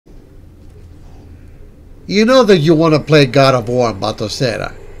You know that you want to play God of War on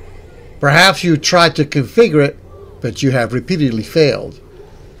Batocera. Perhaps you tried to configure it, but you have repeatedly failed.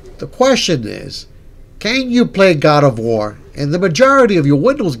 The question is, can you play God of War and the majority of your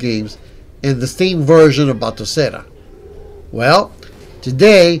Windows games in the Steam version of Batocera? Well,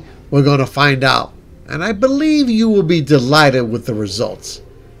 today we're going to find out, and I believe you will be delighted with the results.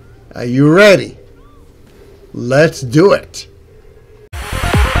 Are you ready? Let's do it!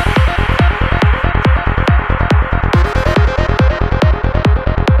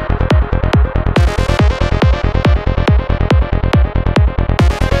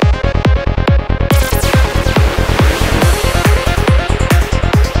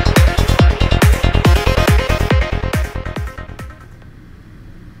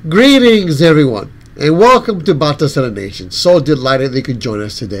 Greetings everyone, and welcome to Batocera Nation. So delighted that you could join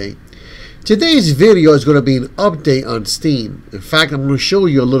us today. Today's video is going to be an update on Steam. In fact, I'm going to show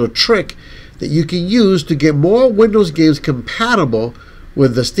you a little trick that you can use to get more Windows games compatible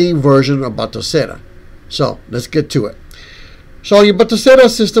with the Steam version of Batocera. So let's get to it. So on your Batocera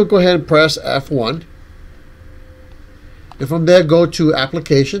system, go ahead and press F1. And from there, go to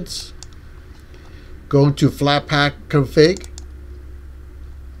Applications. Go to Flatpak Config.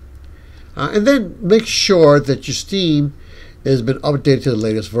 And then make sure that your Steam has been updated to the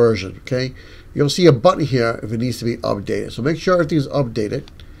latest version. Okay, you'll see a button here if it needs to be updated. So make sure everything's updated.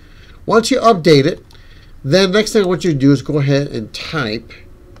 Once you update it, then next thing I want you to do is go ahead and type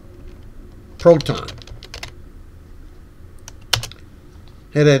Proton.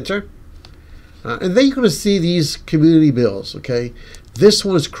 Hit enter, and then you're going to see these community builds. Okay, this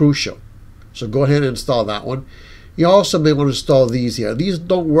one is crucial, so go ahead and install that one. You also may want to install these here. These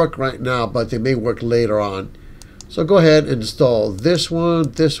don't work right now, but they may work later on. So go ahead and install this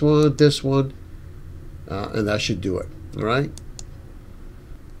one, this one, this one, and that should do it. All right.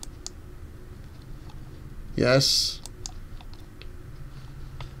 Yes.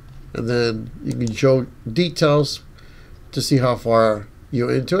 And then you can show details to see how far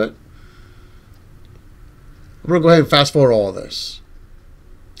you're into it. I'm going to go ahead and fast forward all of this.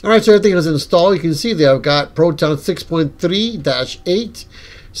 Alright, so everything is installed. You can see there I've got Proton 6.3-8,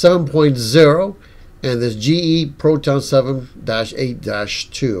 7.0, and this GE Proton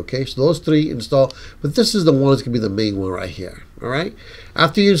 7-8-2. Okay, so those three install, but this is the one that's going to be the main one right here. Alright,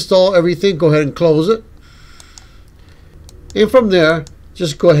 after you install everything, go ahead and close it. And from there,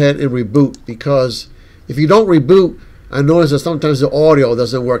 just go ahead and reboot, because if you don't reboot, I notice that sometimes the audio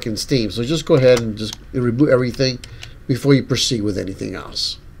doesn't work in Steam. So just go ahead and just reboot everything before you proceed with anything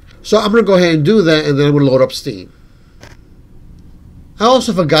else. So I'm going to go ahead and do that, and then I'm going to load up Steam. I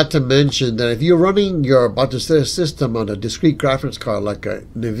also forgot to mention that if you're running your Batocera system on a discrete graphics card like a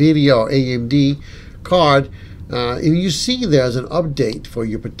NVIDIA or AMD card, if you see there's an update for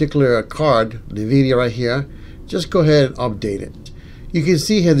your particular card, NVIDIA right here, just go ahead and update it. You can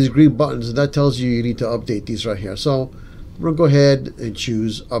see here these green buttons, and that tells you you need to update these right here. So I'm going to go ahead and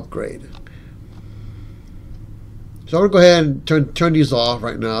choose Upgrade. So I'm going to go ahead and turn these off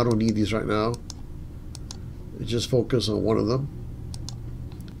right now. I don't need these right now. Just focus on one of them.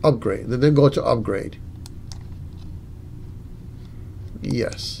 Upgrade. And then go to Upgrade.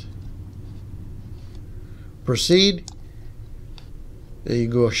 Yes. Proceed. And you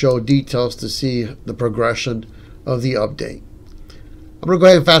go show details to see the progression of the update. I'm going to go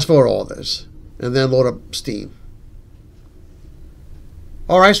ahead and fast forward all this. And then load up Steam.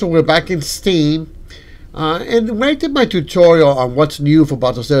 Alright, so we're back in Steam. And when I did my tutorial on what's new for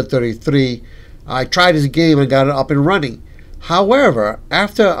Batocera 33, I tried this game and got it up and running. However,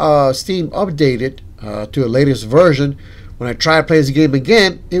 after Steam updated to the latest version, when I tried to play this game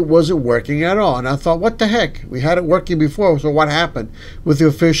again, it wasn't working at all. And I thought, what the heck? We had it working before, so what happened with the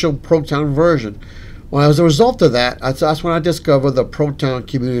official Proton version? Well, as a result of that, that's when I discovered the Proton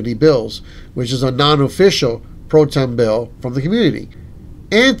community builds, which is a non-official Proton build from the community.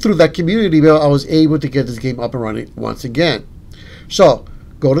 And through that community build, I was able to get this game up and running once again. So,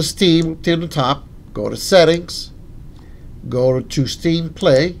 go to Steam to the top, go to Settings, go to Steam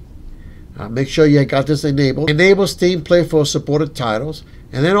Play. Make sure you got this enabled. Enable Steam Play for supported titles.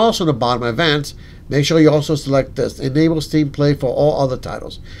 And then also in the bottom, Advanced, make sure you also select this. Enable Steam Play for all other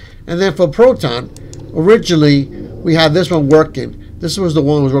titles. And then for Proton, originally, we had this one working. This was the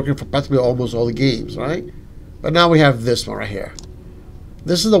one that was working for practically almost all the games, right? But now we have this one right here.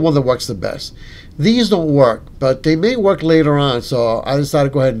 This is the one that works the best. These don't work, but they may work later on, so I decided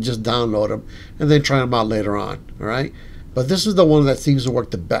to go ahead and just download them and then try them out later on, all right? But this is the one that seems to work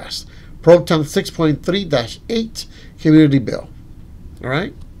the best. Proton 6.3-8 Community Build, all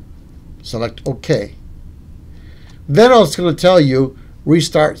right? Select OK. Then I was going to tell you,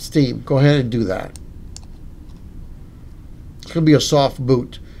 restart Steam. Go ahead and do that. It's going to be a soft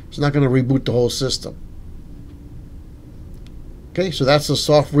boot. It's not going to reboot the whole system. Okay, so that's a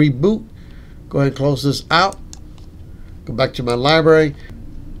soft reboot. Go ahead and close this out. Go back to my library.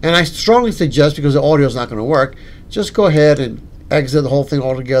 And I strongly suggest, because the audio is not going to work, just go ahead and exit the whole thing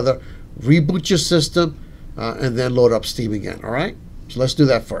altogether, reboot your system, and then load up Steam again, all right? So let's do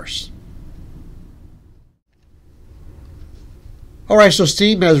that first. All right, so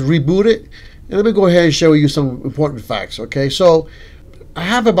Steam has rebooted. And let me go ahead and show you some important facts, okay? So I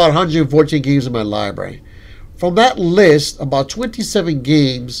have about 114 games in my library. From that list, about 27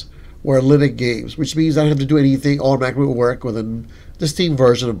 games were Linux games, which means I don't have to do anything, automatically work within the Steam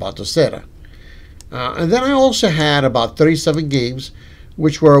version of Batocera. And then I also had about 37 games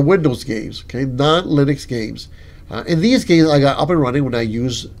which were Windows games, okay, non-Linux games. And these games I got up and running when I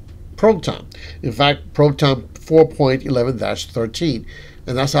used Proton. In fact, Proton 4.11-13.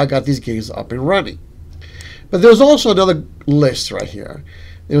 And that's how I got these games up and running. But there's also another list right here.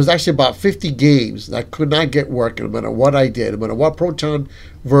 There was actually about 50 games that could not get working no matter what I did, no matter what Proton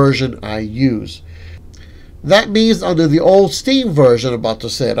version I used. That means under the old Steam version of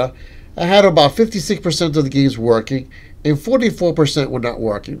Batocera, I had about 56% of the games working and 44% were not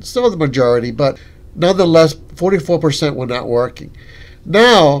working. Still the majority, but nonetheless, 44% were not working.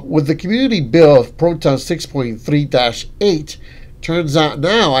 Now, with the community build of Proton 6.3-8, turns out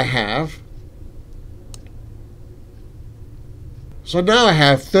now I have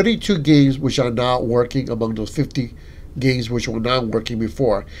 32 games which are now working among those 50 games which were not working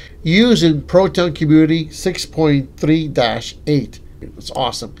before, using Proton Community 6.3-8. It's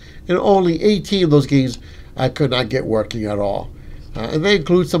awesome. And only 18 of those games I could not get working at all. And they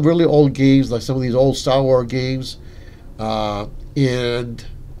include some really old games, like some of these old Star Wars games, and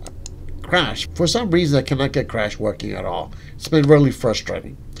Crash. For some reason, I cannot get Crash working at all. It's been really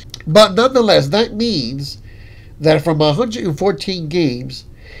frustrating. But nonetheless, that means that from 114 games,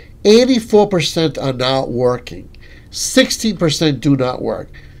 84% are not working. 16% do not work.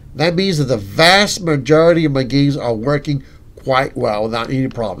 That means that the vast majority of my games are working quite well without any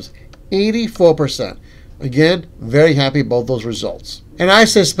problems. 84%. Again, very happy about those results. And I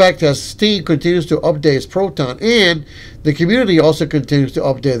suspect as Steam continues to update its Proton and the community also continues to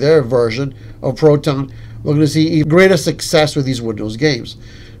update their version of Proton, we're going to see even greater success with these Windows games.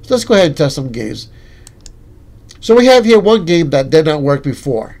 So let's go ahead and test some games. So we have here one game that did not work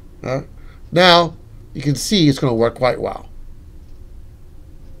before. Now, you can see it's going to work quite well.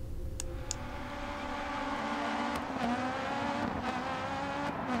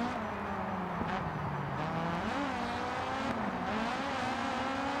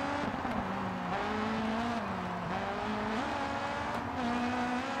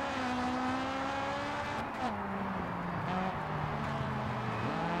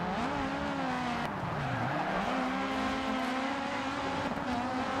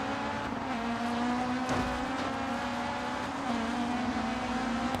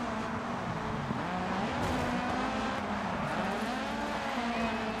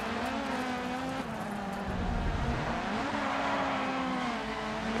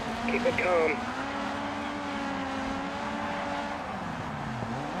 Keep it calm.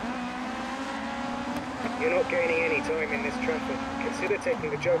 You're not gaining any time in this traffic. Consider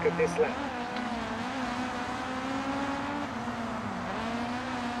taking the joke of this lap.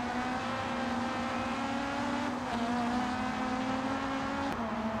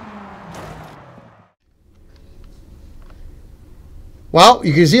 Well,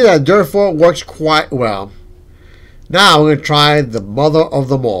 you can see that Dirt 4 works quite well. Now we're going to try the mother of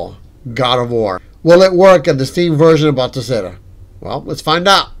them all, God of War. Will it work in the Steam version of Batocera? Well, let's find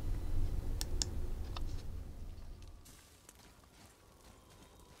out.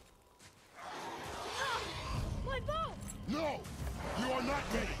 My boat! No! You are not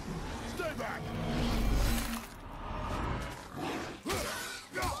ready! Stay back!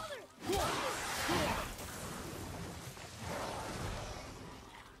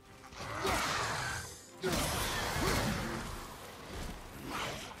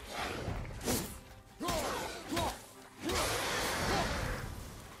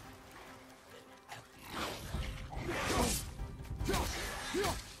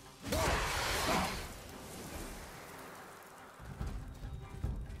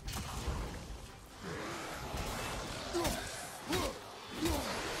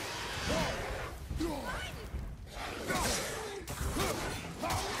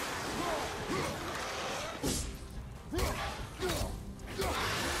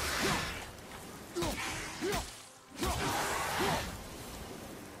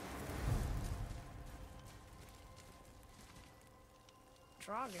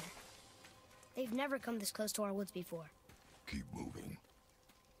 Draugr. They've never come this close to our woods before. keep moving.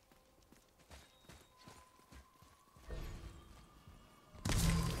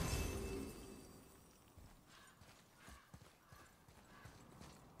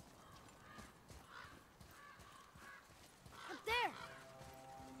 Up there!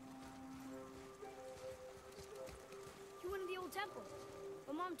 You went to the old temple.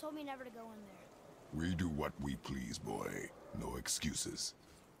 But Mom told me never to go in there. We do what we please, boy. No excuses.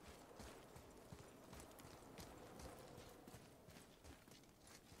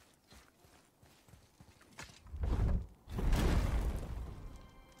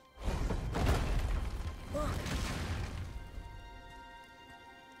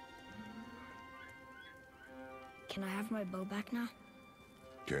 Can I have my bow back now?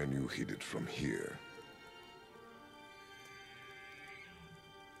 Can you hit it from here?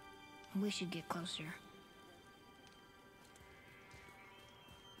 We should get closer.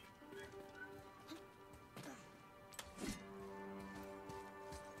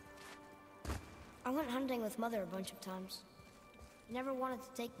 I went hunting with Mother a bunch of times. She never wanted to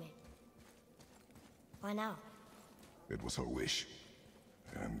take me. Why now? It was her wish.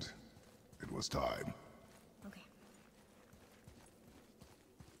 And it was time. Okay.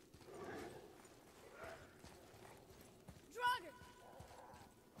 Draugr!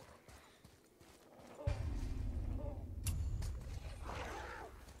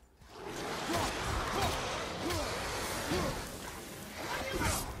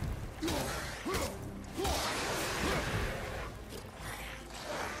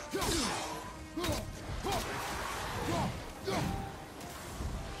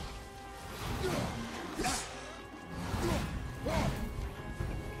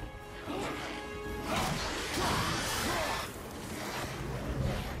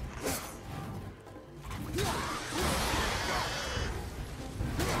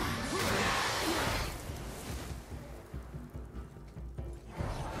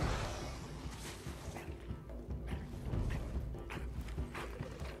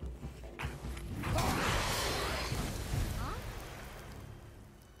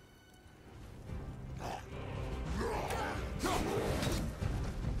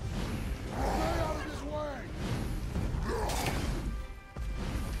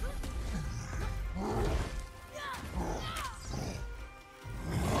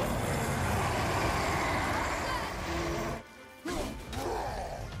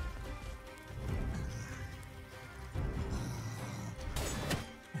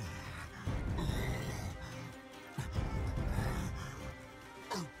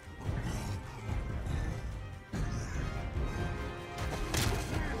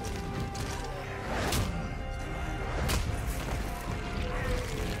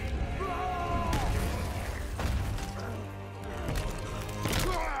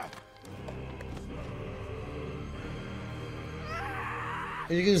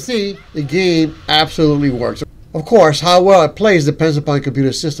 And you can see the game absolutely works. Of course, how well it plays depends upon your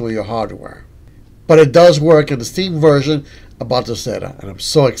computer system or your hardware. But it does work in the Steam version of Batocera, and I'm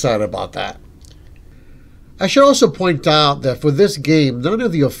so excited about that. I should also point out that for this game, none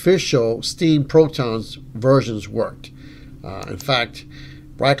of the official Steam Protons versions worked. In fact,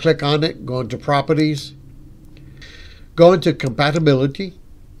 right-click on it, go into Properties, go into Compatibility,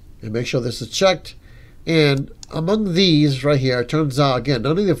 and make sure this is checked. And among these right here, it turns out, again,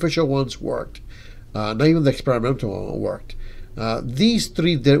 none of the official ones worked. Not even the experimental one worked. These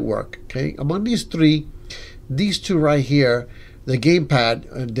three did work. Okay, among these three, these two right here, the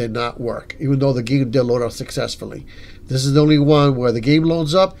gamepad did not work, even though the game did load up successfully. This is the only one where the game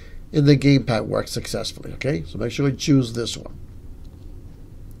loads up and the gamepad works successfully. Okay, so make sure you choose this one.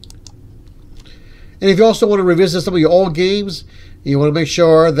 And if you also want to revisit some of your old games, you want to make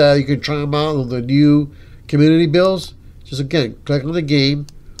sure that you can try them out on the new community builds, just again, click on the game,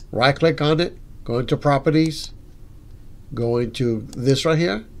 right click on it, go into Properties, go into this right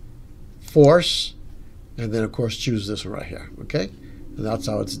here, Force, and then of course choose this one right here, okay? And that's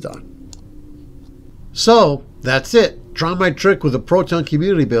how it's done. So that's it. Try my trick with the Proton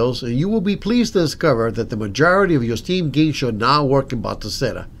community builds, and you will be pleased to discover that the majority of your Steam games should now work in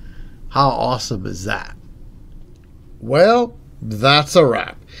Batocera. How awesome is that? Well, that's a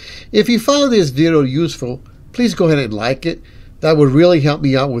wrap. If you found this video useful, please go ahead and like it. That would really help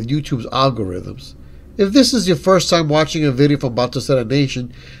me out with YouTube's algorithms. If this is your first time watching a video from Batocera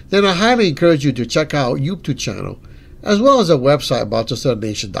Nation, then I highly encourage you to check out our YouTube channel, as well as our website,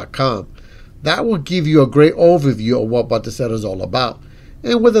 BatoCeraNation.com. That will give you a great overview of what Batocera is all about,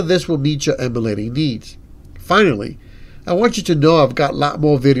 and whether this will meet your emulating needs. Finally, I want you to know I've got a lot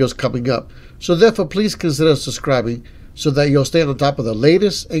more videos coming up, so therefore please consider subscribing so that you'll stay on top of the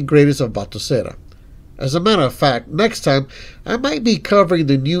latest and greatest of Batocera. As a matter of fact, next time I might be covering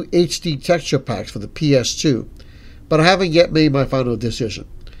the new HD texture packs for the PS2, but I haven't yet made my final decision.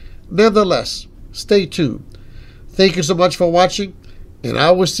 Nevertheless, stay tuned. Thank you so much for watching, and I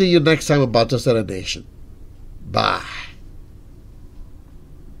will see you next time about Batocera Nation. Bye.